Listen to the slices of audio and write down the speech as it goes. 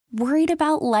Worried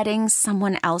about letting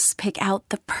someone else pick out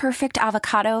the perfect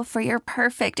avocado for your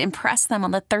perfect impress them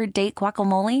on the third date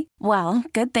guacamole? Well,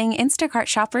 good thing Instacart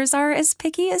shoppers are as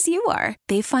picky as you are.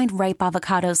 They find ripe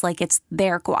avocados like it's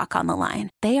their guac on the line.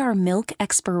 They are milk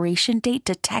expiration date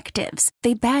detectives.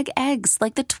 They bag eggs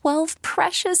like the 12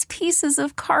 precious pieces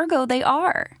of cargo they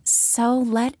are. So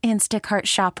let Instacart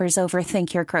shoppers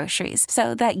overthink your groceries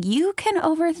so that you can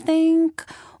overthink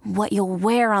what you'll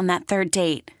wear on that third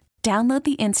date. Download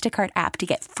the Instacart app to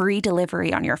get free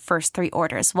delivery on your first 3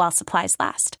 orders while supplies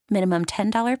last. Minimum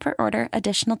 $10 per order.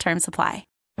 Additional terms apply.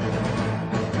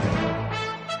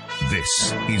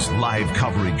 This is live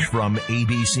coverage from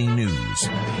ABC News.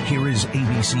 Here is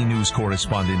ABC News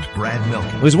correspondent Brad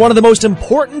Milken. It was one of the most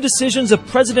important decisions of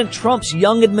President Trump's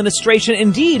young administration.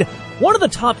 Indeed, one of the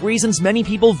top reasons many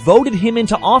people voted him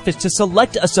into office to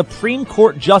select a Supreme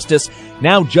Court justice.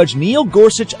 Now Judge Neil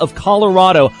Gorsuch of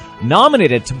Colorado,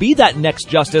 nominated to be that next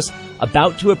justice,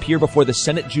 about to appear before the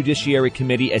Senate Judiciary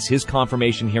Committee as his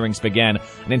confirmation hearings began.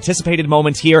 An anticipated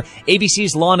moment here.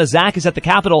 ABC's Lana Zak is at the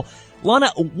Capitol.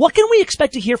 Lana, what can we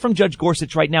expect to hear from Judge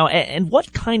Gorsuch right now, and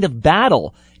what kind of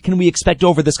battle can we expect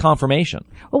over this confirmation?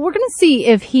 Well, we're going to see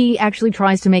if he actually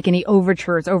tries to make any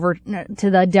overtures over to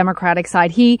the Democratic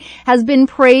side. He has been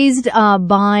praised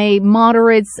by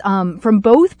moderates from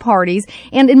both parties,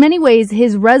 and in many ways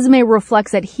his resume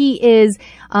reflects that he is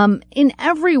in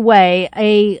every way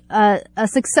a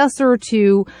successor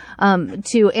to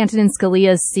Antonin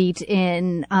Scalia's seat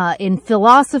in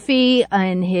philosophy,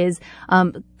 in his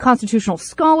constitutional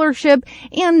scholarship,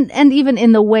 and even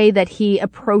in the way that he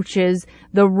approaches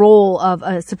the role of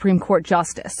a Supreme Court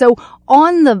justice. So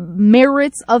on the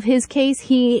merits of his case,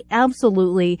 he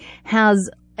absolutely has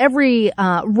every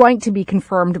right to be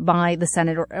confirmed by the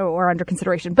Senate or under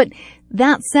consideration. But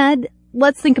that said,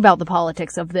 let's think about the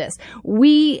politics of this.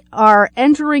 We are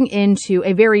entering into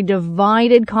a very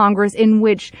divided Congress in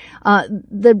which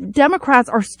the Democrats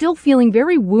are still feeling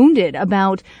very wounded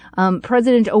about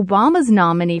President Obama's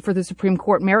nominee for the Supreme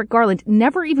Court, Merrick Garland,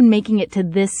 never even making it to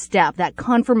this step, that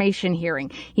confirmation hearing.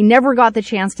 He never got the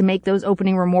chance to make those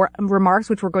opening remarks,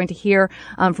 which we're going to hear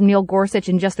from Neil Gorsuch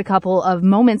in just a couple of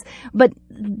moments. But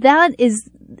that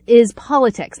is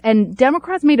politics. And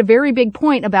Democrats made a very big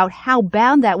point about how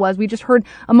bad that was. We just heard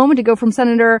a moment ago from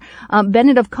Senator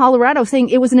Bennett of Colorado saying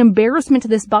it was an embarrassment to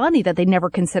this body that they never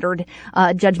considered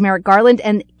Judge Merrick Garland.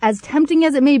 And as tempting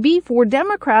as it may be for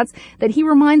Democrats, that he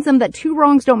reminds them that 2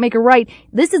 wrongs don't make a right.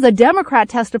 This is a Democrat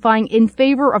testifying in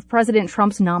favor of President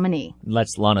Trump's nominee.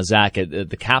 Let's Lana Zak at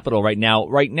the Capitol right now.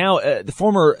 The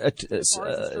former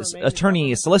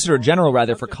Solicitor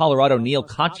General for Colorado, Neil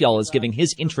Katyal, is giving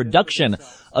his introduction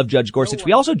of Judge Gorsuch.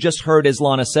 We also just heard, as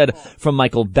Lana said, from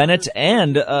Michael Bennet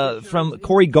and from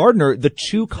Cory Gardner, the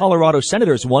 2 Colorado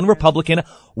senators, one Republican,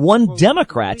 one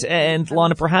Democrat. And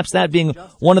Lana, perhaps that being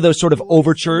one of those sort of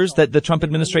overtures that the Trump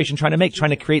administration trying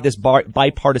to create this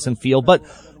bipartisan feel. But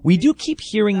we do keep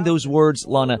hearing those words,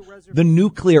 Lana, the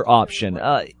nuclear option.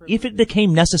 If it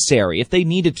became necessary, if they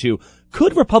needed to,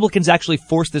 could Republicans actually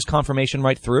force this confirmation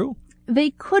right through?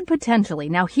 They could potentially.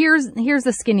 Now, here's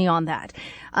the skinny on that.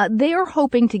 They are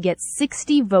hoping to get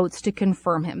 60 votes to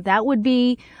confirm him. That would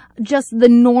be just the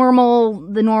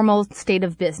normal state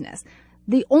of business.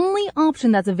 The only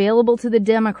option that's available to the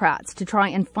Democrats to try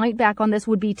and fight back on this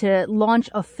would be to launch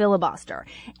a filibuster.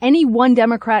 Any one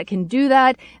Democrat can do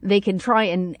that. They can try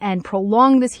and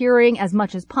prolong this hearing as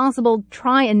much as possible,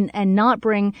 try and not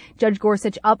bring Judge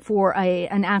Gorsuch up for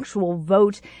an actual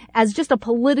vote as just a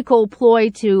political ploy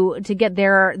to get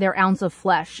their ounce of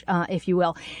flesh, if you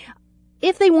will.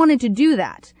 If they wanted to do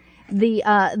that,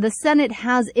 the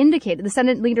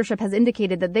Senate leadership has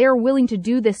indicated that they are willing to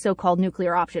do this so-called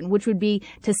nuclear option, which would be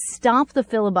to stop the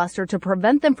filibuster, to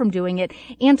prevent them from doing it,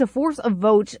 and to force a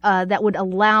vote that would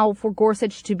allow for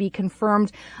Gorsuch to be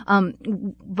confirmed,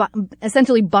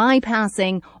 essentially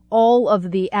bypassing all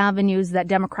of the avenues that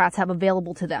Democrats have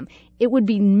available to them. It would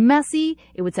be messy.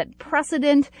 It would set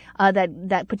precedent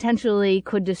that potentially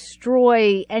could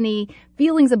destroy any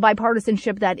feelings of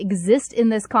bipartisanship that exist in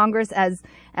this Congress,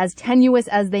 as tenuous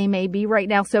as they may be right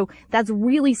now. So that's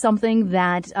really something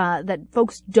that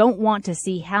folks don't want to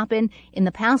see happen. In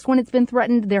the past, when it's been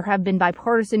threatened, there have been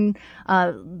bipartisan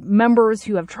members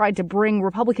who have tried to bring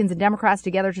Republicans and Democrats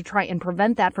together to try and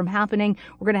prevent that from happening.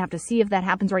 We're going to have to see if that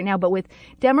happens right now. But with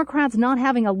Democrats not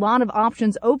having a lot of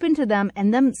options open to them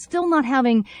and them still not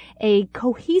having a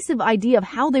cohesive idea of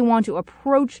how they want to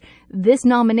approach this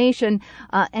nomination,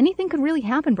 anything could really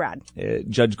happen, Brad.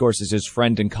 Judge Gorsuch's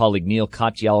friend and colleague Neil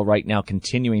Katyal right now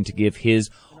continuing to give his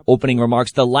opening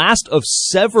remarks, the last of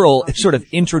several sort of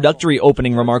introductory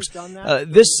opening remarks.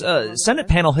 This Senate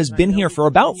panel has been here for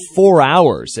about 4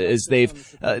 hours, as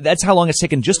that's how long it's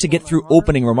taken just to get through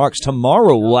opening remarks.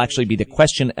 Tomorrow will actually be the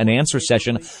question and answer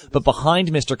session. But behind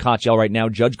Mr. Katyal right now,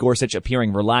 Judge Gorsuch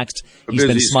appearing relaxed. He's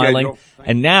been smiling. Schedule.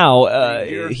 And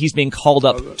now he's being called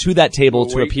up to that table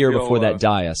to appear before that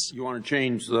dais. You want to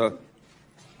change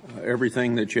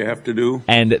everything that you have to do?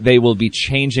 And they will be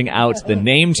changing out the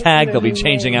name tag. They'll be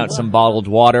changing out some bottled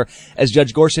water. As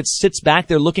Judge Gorsuch sits back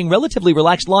there looking relatively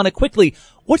relaxed. Lana, quickly,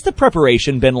 what's the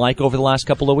preparation been like over the last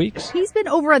couple of weeks? He's been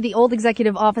over at the old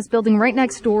executive office building right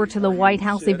next door to the White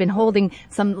House. They've been holding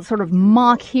some sort of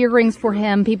mock hearings for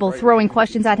him, people throwing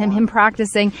questions at him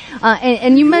practicing.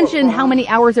 And you mentioned how many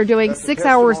hours they're doing. 6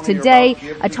 hours today.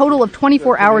 A total of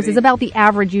 24 hours is about the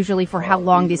average usually for how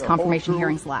long these confirmation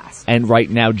hearings last. And right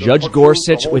now, Judge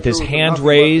Gorsuch, with his hand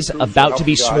raised, about to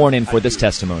be sworn in for this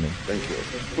testimony. Thank you.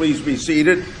 Please be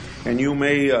seated, and you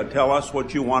may tell us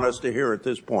what you want us to hear at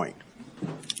this point.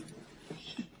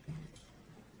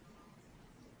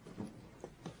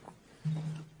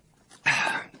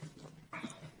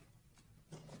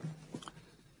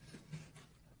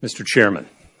 Mr. Chairman,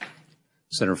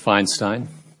 Senator Feinstein,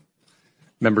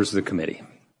 members of the committee,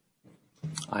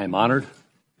 I am honored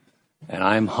and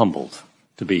I am humbled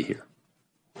to be here.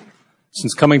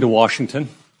 Since coming to Washington,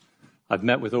 I've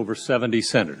met with over 70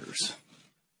 senators.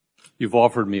 You've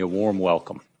offered me a warm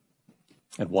welcome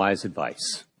and wise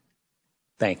advice.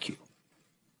 Thank you.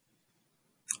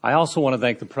 I also want to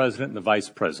thank the President and the Vice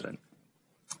President.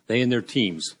 They and their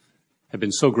teams have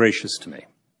been so gracious to me,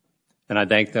 and I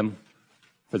thank them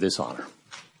for this honor.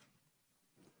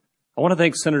 I want to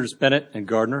thank Senators Bennett and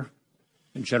Gardner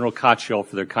and General Katyal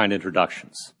for their kind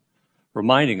introductions,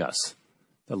 reminding us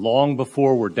that long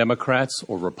before we're Democrats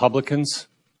or Republicans,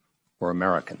 we're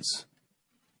Americans.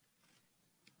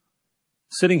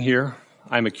 Sitting here,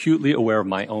 I'm acutely aware of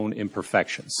my own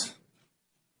imperfections.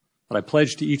 But I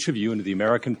pledge to each of you and to the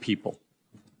American people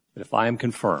that if I am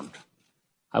confirmed,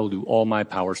 I will do all my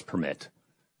powers permit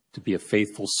to be a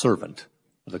faithful servant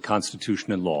of the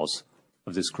Constitution and laws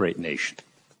of this great nation.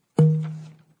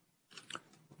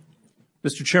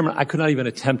 Mr. Chairman, I could not even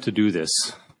attempt to do this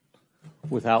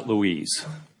without Louise,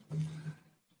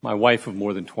 my wife of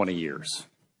more than 20 years.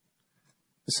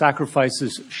 The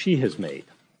sacrifices she has made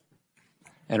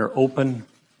and her open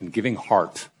and giving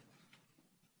heart,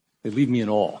 they leave me in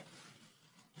awe.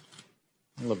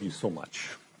 I love you so much.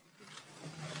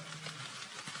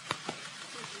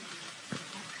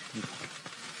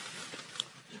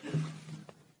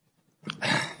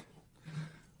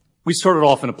 We started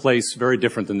off in a place very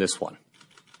different than this one.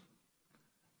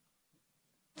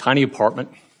 Tiny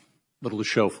apartment, little to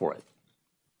show for it.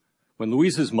 When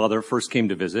Louise's mother first came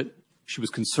to visit, she was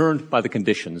concerned by the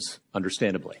conditions,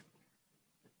 understandably.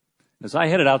 As I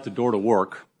headed out the door to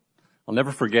work, I'll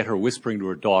never forget her whispering to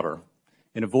her daughter,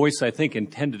 in a voice I think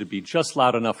intended to be just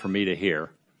loud enough for me to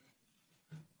hear,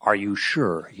 "Are you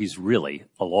sure he's really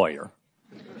a lawyer?"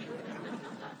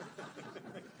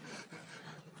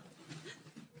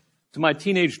 To my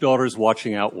teenage daughters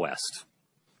watching out west,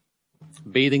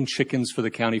 bathing chickens for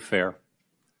the county fair,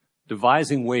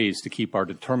 devising ways to keep our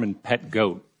determined pet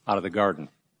goat out of the garden,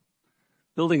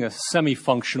 building a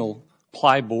semi-functional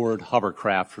plyboard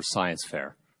hovercraft for science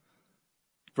fair,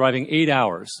 driving 8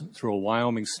 hours through a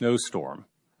Wyoming snowstorm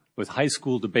with high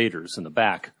school debaters in the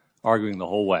back arguing the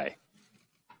whole way.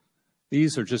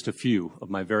 These are just a few of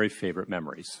my very favorite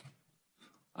memories.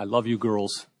 I love you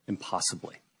girls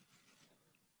impossibly.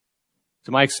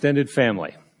 To my extended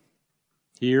family,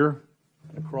 here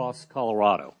and across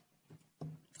Colorado,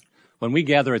 when we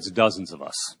gather, it's dozens of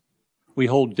us. We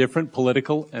hold different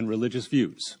political and religious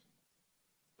views,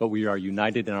 but we are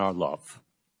united in our love.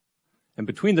 And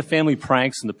between the family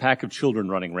pranks and the pack of children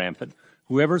running rampant,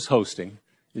 whoever's hosting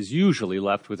is usually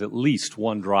left with at least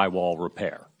one drywall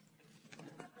repair.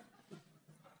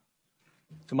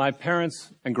 To my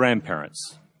parents and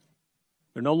grandparents,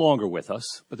 they're no longer with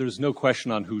us, but there's no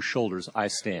question on whose shoulders I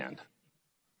stand.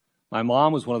 My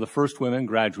mom was one of the first women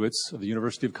graduates of the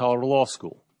University of Colorado Law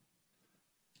School.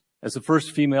 As the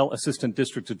first female assistant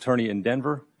district attorney in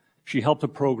Denver, she helped a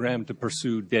program to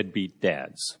pursue deadbeat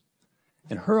dads.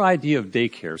 And her idea of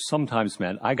daycare sometimes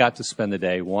meant I got to spend the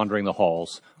day wandering the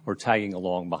halls or tagging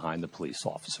along behind the police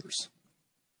officers.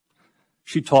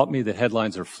 She taught me that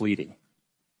headlines are fleeting.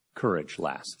 Courage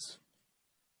lasts.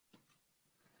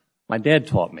 My dad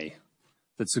taught me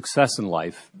that success in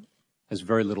life has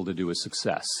very little to do with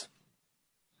success.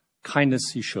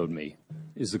 Kindness, he showed me,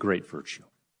 is a great virtue.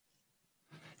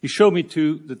 He showed me,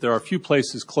 too, that there are few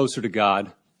places closer to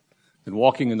God than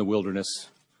walking in the wilderness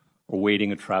or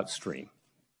wading a trout stream.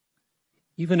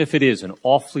 Even if it is an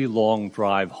awfully long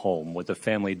drive home with a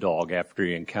family dog after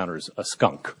he encounters a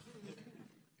skunk.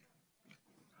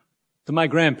 To my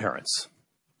grandparents,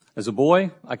 as a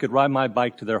boy, I could ride my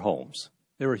bike to their homes.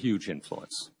 They were a huge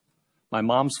influence. My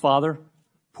mom's father,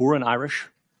 poor and Irish,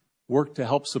 worked to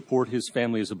help support his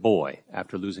family as a boy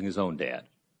after losing his own dad.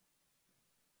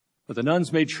 But the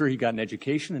nuns made sure he got an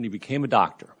education and he became a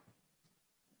doctor.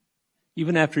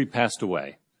 Even after he passed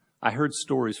away, I heard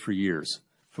stories for years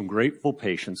from grateful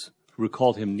patients who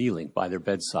recalled him kneeling by their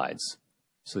bedsides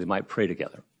so they might pray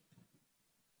together.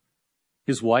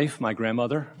 His wife, my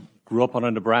grandmother, grew up on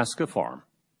a Nebraska farm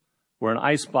where an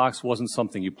ice box wasn't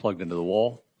something you plugged into the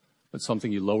wall, but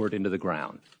something you lowered into the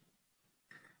ground.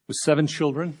 With 7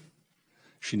 children,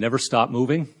 she never stopped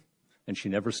moving, and she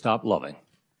never stopped loving.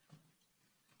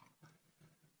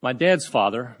 My dad's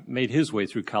father made his way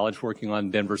through college working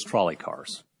on Denver's trolley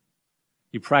cars.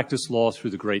 He practiced law through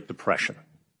the Great Depression.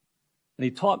 And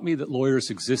he taught me that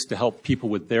lawyers exist to help people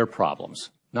with their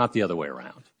problems, not the other way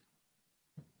around.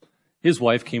 His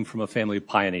wife came from a family of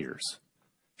pioneers.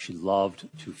 She loved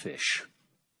to fish.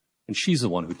 And she's the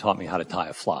one who taught me how to tie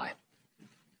a fly.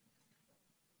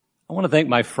 I want to thank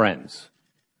my friends,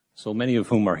 so many of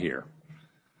whom are here.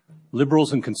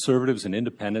 Liberals and conservatives and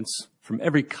independents from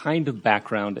every kind of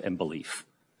background and belief.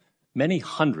 Many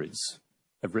hundreds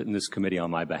have written this committee on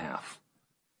my behalf.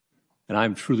 And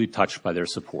I'm truly touched by their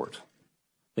support.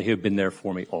 They have been there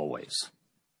for me always.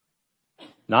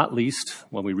 Not least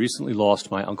when we recently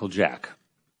lost my Uncle Jack,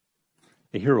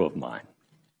 a hero of mine,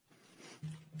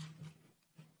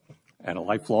 and a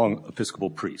lifelong Episcopal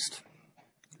priest.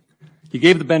 He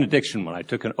gave the benediction when I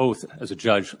took an oath as a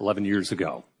judge 11 years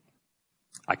ago.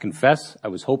 I confess I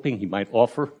was hoping he might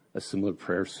offer a similar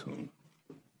prayer soon.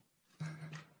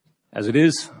 As it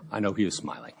is, I know he is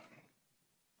smiling.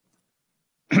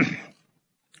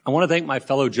 I want to thank my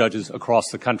fellow judges across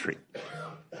the country.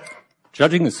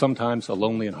 Judging is sometimes a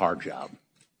lonely and hard job.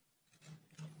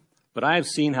 But I have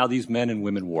seen how these men and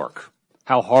women work,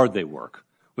 how hard they work,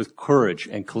 with courage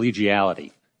and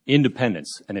collegiality,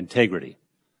 independence and integrity.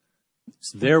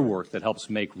 It's their work that helps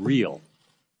make real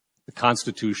the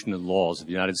Constitution and laws of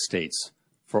the United States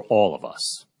for all of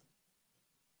us.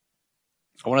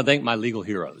 I want to thank my legal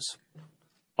heroes.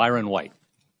 Byron White,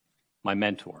 my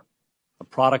mentor, a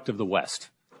product of the West.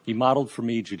 He modeled for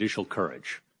me judicial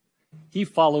courage. He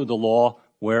followed the law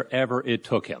wherever it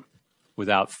took him,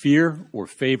 without fear or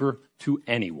favor to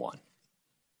anyone.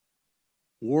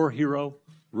 War hero,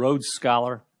 Rhodes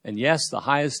Scholar, and yes, the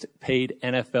highest paid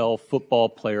NFL football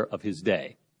player of his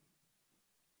day.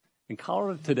 In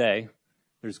Colorado today,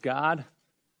 there's God,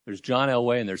 there's John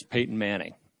Elway, and there's Peyton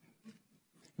Manning.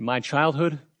 In my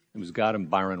childhood, it was God and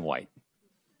Byron White.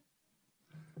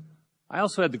 I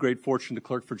also had the great fortune to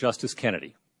clerk for Justice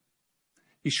Kennedy.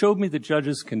 He showed me that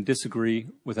judges can disagree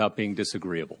without being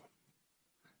disagreeable,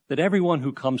 that everyone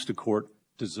who comes to court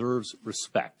deserves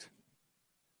respect,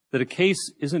 that a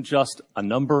case isn't just a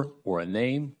number or a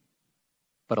name,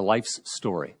 but a life's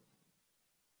story,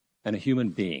 and a human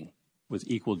being with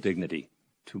equal dignity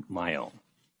to my own.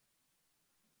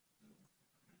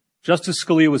 Justice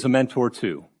Scalia was a mentor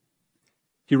too.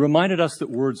 He reminded us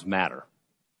that words matter,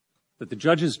 that the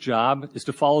judge's job is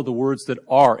to follow the words that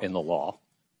are in the law,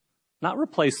 not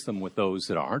replace them with those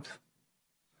that aren't.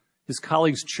 His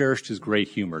colleagues cherished his great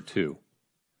humor too.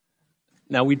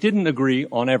 Now, we didn't agree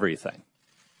on everything.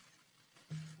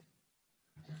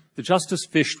 The justice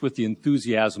fished with the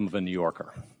enthusiasm of a New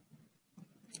Yorker.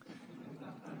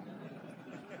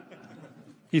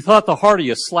 He thought the harder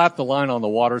you slapped the line on the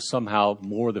water, somehow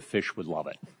more the fish would love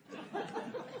it.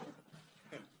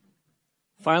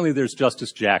 Finally, there's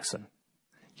Justice Jackson.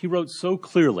 He wrote so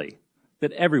clearly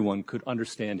that everyone could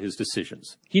understand his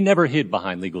decisions. He never hid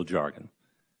behind legal jargon.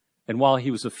 And while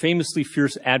he was a famously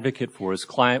fierce advocate for his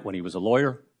client when he was a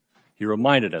lawyer, he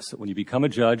reminded us that when you become a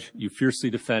judge, you fiercely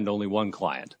defend only one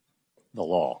client, the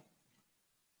law.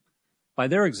 By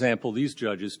their example, these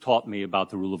judges taught me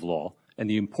about the rule of law and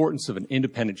the importance of an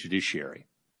independent judiciary,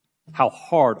 how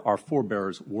hard our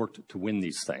forebears worked to win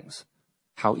these things,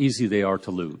 how easy they are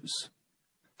to lose,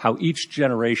 how each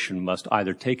generation must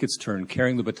either take its turn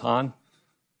carrying the baton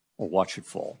or watch it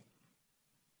fall.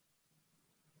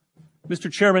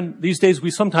 Mr. Chairman, these days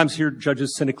we sometimes hear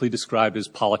judges cynically described as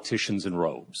politicians in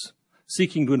robes,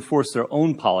 seeking to enforce their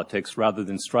own politics rather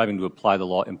than striving to apply the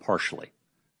law impartially.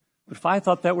 But if I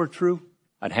thought that were true,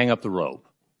 I'd hang up the robe.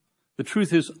 The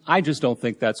truth is, I just don't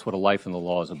think that's what a life in the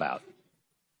law is about.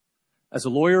 As a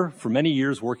lawyer, for many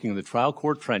years working in the trial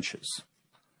court trenches,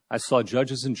 I saw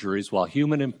judges and juries, while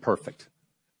human and perfect,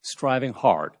 striving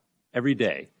hard every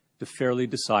day to fairly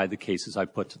decide the cases I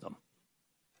put to them.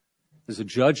 As a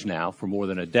judge now for more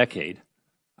than a decade,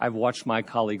 I've watched my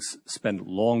colleagues spend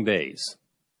long days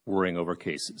worrying over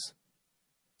cases.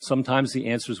 Sometimes the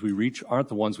answers we reach aren't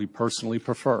the ones we personally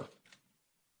prefer.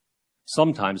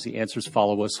 Sometimes the answers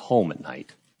follow us home at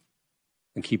night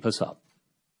and keep us up.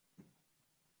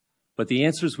 But the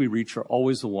answers we reach are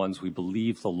always the ones we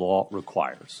believe the law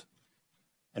requires.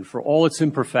 And for all its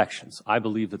imperfections, I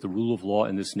believe that the rule of law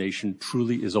in this nation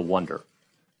truly is a wonder,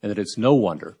 and that it's no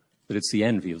wonder that it's the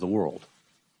envy of the world.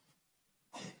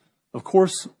 Of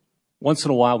course, once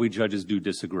in a while we judges do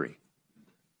disagree.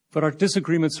 But our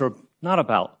disagreements are not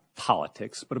about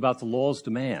politics, but about the law's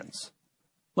demands.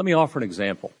 Let me offer an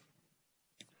example.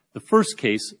 The first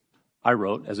case I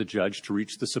wrote as a judge to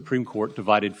reach the Supreme Court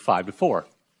divided 5-4.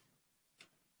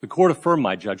 The court affirmed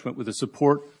my judgment with the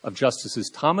support of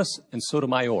Justices Thomas and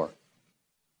Sotomayor,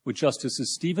 with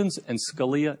Justices Stevens and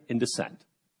Scalia in dissent.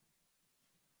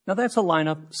 Now that's a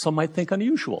lineup some might think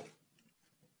unusual,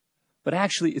 but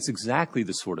actually it's exactly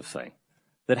the sort of thing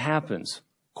that happens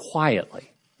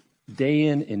quietly, day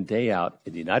in and day out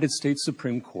in the United States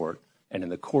Supreme Court and in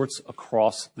the courts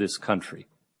across this country.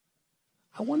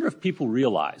 I wonder if people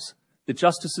realize that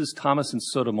Justices Thomas and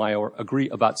Sotomayor agree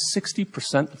about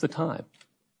 60% of the time,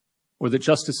 or that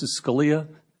Justices Scalia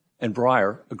and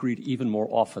Breyer agreed even more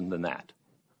often than that,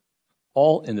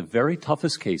 all in the very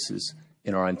toughest cases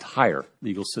in our entire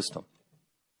legal system.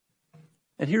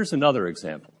 And here's another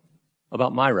example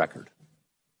about my record.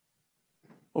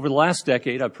 Over the last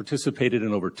decade, I've participated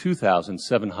in over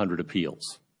 2,700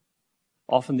 appeals.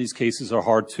 Often these cases are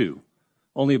hard too.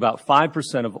 Only about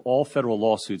 5% of all federal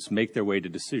lawsuits make their way to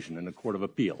decision in a court of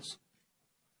appeals.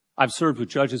 I've served with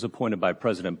judges appointed by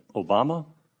President Obama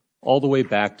all the way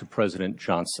back to President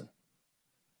Johnson.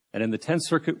 And in the 10th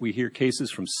Circuit, we hear cases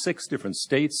from 6 different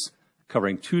states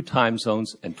covering 2 time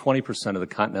zones and 20% of the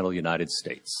continental United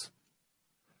States.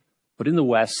 But in the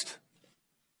West,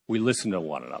 we listen to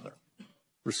one another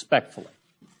respectfully.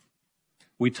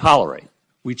 We tolerate,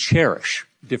 we cherish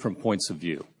different points of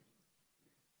view,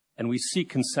 and we seek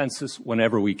consensus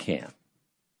whenever we can.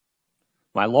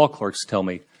 My law clerks tell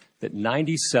me that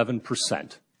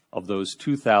 97% of those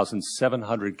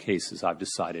 2,700 cases I've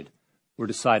decided were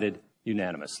decided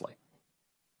unanimously,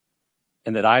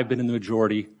 and that I've been in the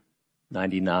majority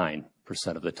 99%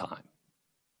 of the time.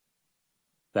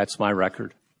 That's my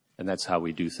record, and that's how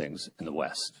we do things in the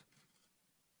West.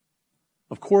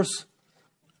 Of course,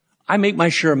 I make my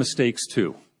share of mistakes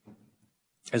too.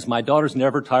 As my daughters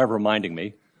never tire of reminding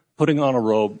me, putting on a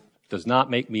robe does not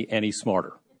make me any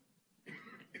smarter.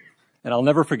 And I'll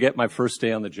never forget my first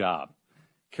day on the job.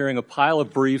 Carrying a pile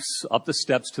of briefs up the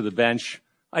steps to the bench,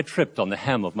 I tripped on the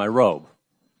hem of my robe,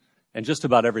 and just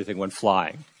about everything went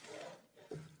flying.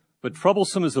 But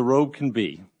troublesome as the robe can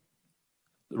be,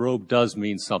 the robe does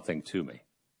mean something to me,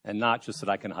 and not just that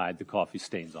I can hide the coffee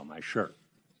stains on my shirt.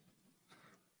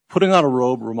 Putting on a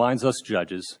robe reminds us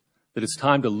judges that it's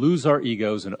time to lose our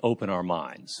egos and open our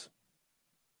minds.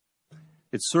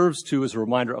 It serves, too, as a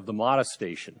reminder of the modest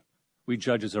station we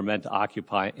judges are meant to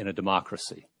occupy in a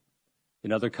democracy.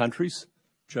 In other countries,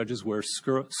 judges wear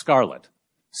scarlet,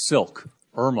 silk,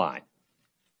 ermine.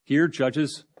 Here,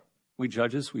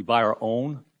 we buy our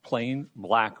own plain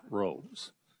black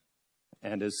robes.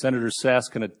 And as Senator Sass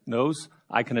knows,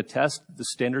 I can attest the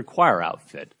standard choir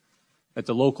outfit at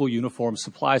the local uniform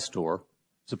supply store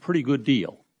is a pretty good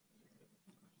deal.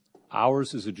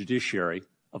 Ours is a judiciary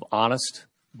of honest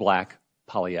black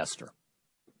polyester.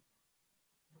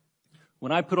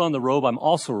 When I put on the robe, I'm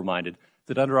also reminded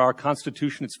that under our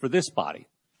Constitution, it's for this body,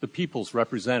 the people's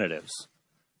representatives,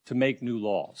 to make new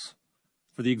laws,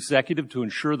 for the executive to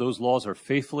ensure those laws are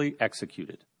faithfully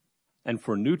executed, and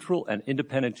for neutral and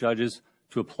independent judges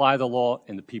to apply the law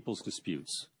in the people's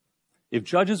disputes. If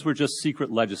judges were just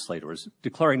secret legislators,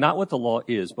 declaring not what the law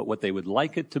is, but what they would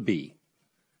like it to be,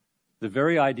 the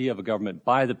very idea of a government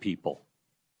by the people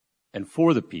and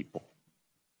for the people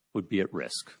would be at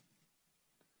risk.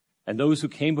 And those who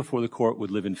came before the court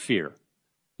would live in fear,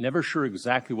 never sure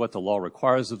exactly what the law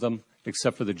requires of them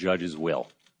except for the judge's will.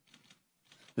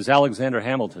 As Alexander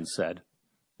Hamilton said,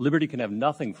 liberty can have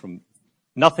nothing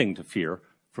to fear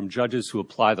from judges who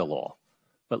apply the law,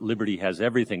 but liberty has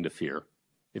everything to fear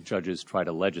if judges try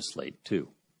to legislate too.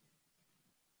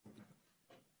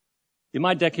 In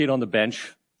my decade on the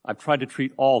bench, I've tried to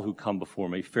treat all who come before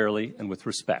me fairly and with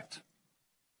respect,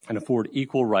 and afford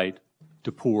equal right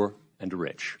to poor and to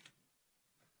rich.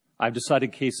 I've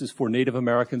decided cases for Native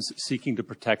Americans seeking to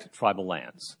protect tribal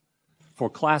lands, for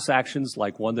class actions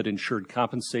like one that ensured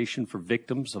compensation for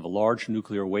victims of a large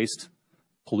nuclear waste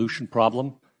pollution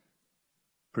problem,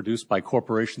 produced by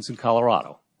corporations in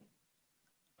Colorado.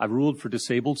 I've ruled for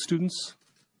disabled students,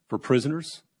 for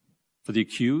prisoners, for the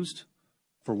accused,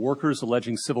 for workers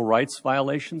alleging civil rights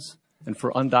violations, and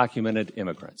for undocumented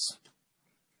immigrants.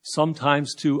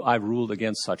 Sometimes, too, I've ruled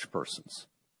against such persons.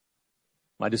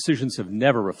 My decisions have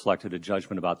never reflected a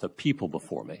judgment about the people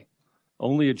before me,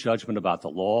 only a judgment about the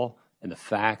law and the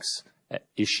facts at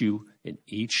issue in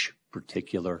each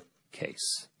particular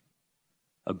case.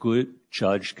 A good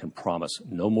judge can promise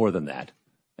no more than that,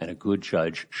 and a good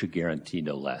judge should guarantee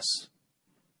no less.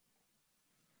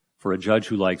 For a judge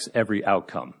who likes every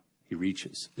outcome he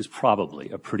reaches is probably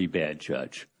a pretty bad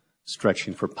judge,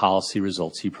 stretching for policy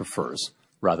results he prefers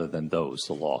rather than those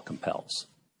the law compels.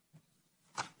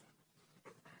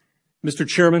 Mr.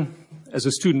 Chairman, as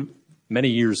a student many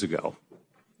years ago,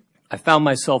 I found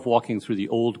myself walking through the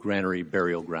old Granary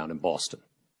Burial Ground in Boston.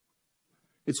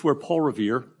 It's where Paul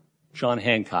Revere, John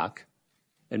Hancock,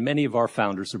 and many of our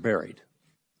founders are buried.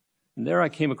 And there I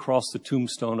came across the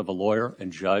tombstone of a lawyer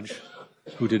and judge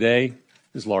who today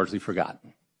is largely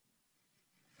forgotten,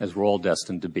 as we're all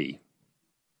destined to be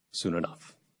soon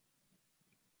enough.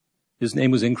 His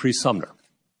name was Increase Sumner,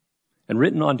 and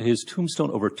written onto his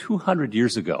tombstone over 200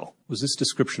 years ago was this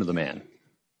description of the man.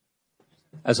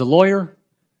 As a lawyer,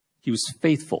 he was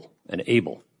faithful and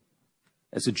able.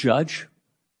 As a judge,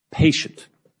 patient,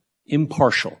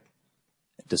 impartial,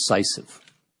 and decisive.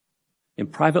 In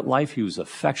private life, he was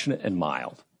affectionate and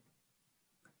mild.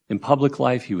 In public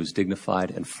life, he was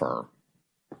dignified and firm.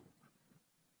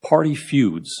 Party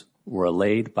feuds were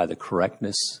allayed by the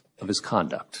correctness of his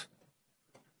conduct.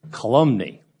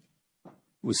 Calumny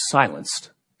was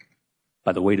silenced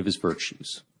by the weight of his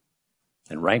virtues,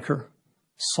 and rancor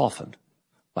softened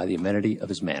by the amenity of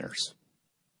his manners.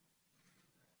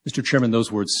 Mr. Chairman,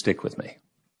 those words stick with me.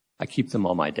 I keep them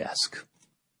on my desk.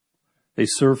 They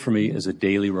serve for me as a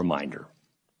daily reminder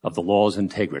of the law's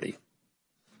integrity,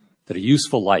 that a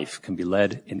useful life can be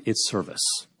led in its service,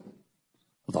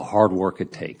 of the hard work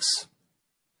it takes,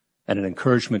 and an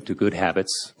encouragement to good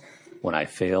habits when I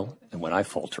fail and when I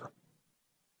falter.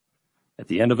 At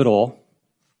the end of it all,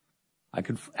 I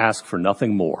could ask for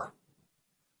nothing more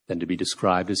than to be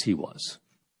described as he was.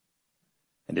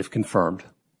 And if confirmed,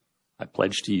 I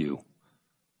pledge to you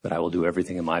that I will do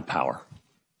everything in my power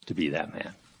to be that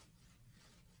man.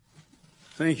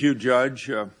 Thank you, Judge.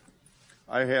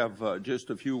 I have just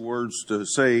a few words to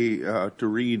say, to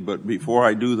read, but before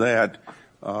I do that,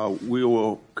 we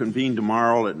will convene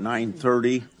tomorrow at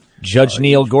 9:30. Judge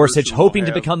Neil Gorsuch hoping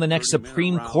to become the next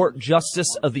Supreme Court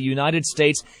Justice of the United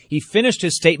States. He finished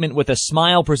his statement with a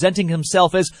smile, presenting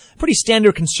himself as pretty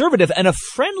standard conservative and a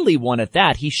friendly one at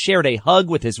that. He shared a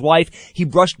hug with his wife. He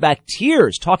brushed back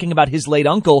tears, talking about his late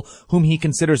uncle, whom he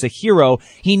considers a hero.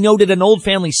 He noted an old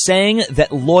family saying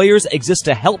that lawyers exist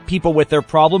to help people with their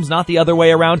problems, not the other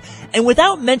way around. And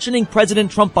without mentioning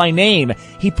President Trump by name,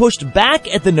 he pushed back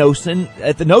at the notion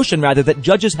that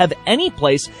judges have any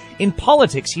place in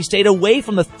politics. He stayed away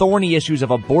from the thorny issues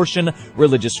of abortion,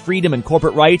 religious freedom, and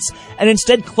corporate rights, and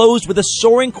instead closed with a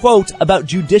soaring quote about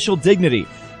judicial dignity.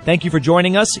 Thank you for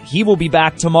joining us. He will be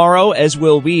back tomorrow, as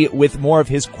will we, with more of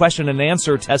his question and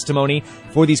answer testimony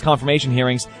for these confirmation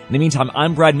hearings. In the meantime,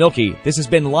 I'm Brad Milkey. This has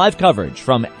been live coverage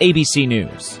from ABC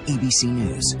News. ABC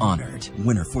News honored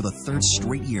winner for the third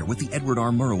straight year with the Edward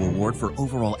R. Murrow Award for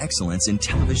overall excellence in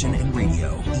television and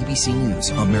radio. ABC News,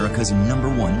 America's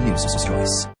 #1 news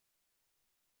choice.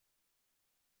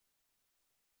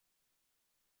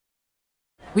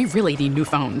 We really need new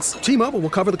phones. T-Mobile will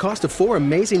cover the cost of 4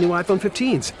 amazing new iPhone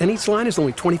 15s, and each line is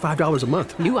only $25 a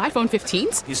month. New iPhone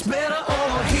 15s? It's better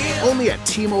over here. Only at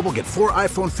T-Mobile, get 4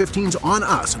 iPhone 15s on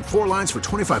us and 4 lines for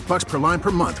 $25 per line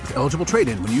per month with eligible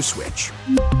trade-in when you switch.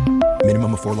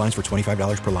 Minimum of 4 lines for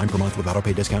 $25 per line per month with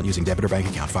autopay discount using debit or bank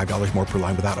account. $5 more per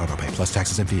line without autopay, plus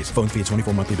taxes and fees. Phone fee at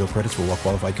 24 monthly bill credits for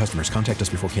well-qualified customers. Contact us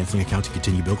before canceling account to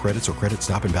continue bill credits or credit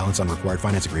stop and balance on required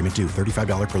finance agreement due.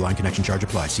 $35 per line connection charge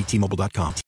applies. See T-Mobile.com.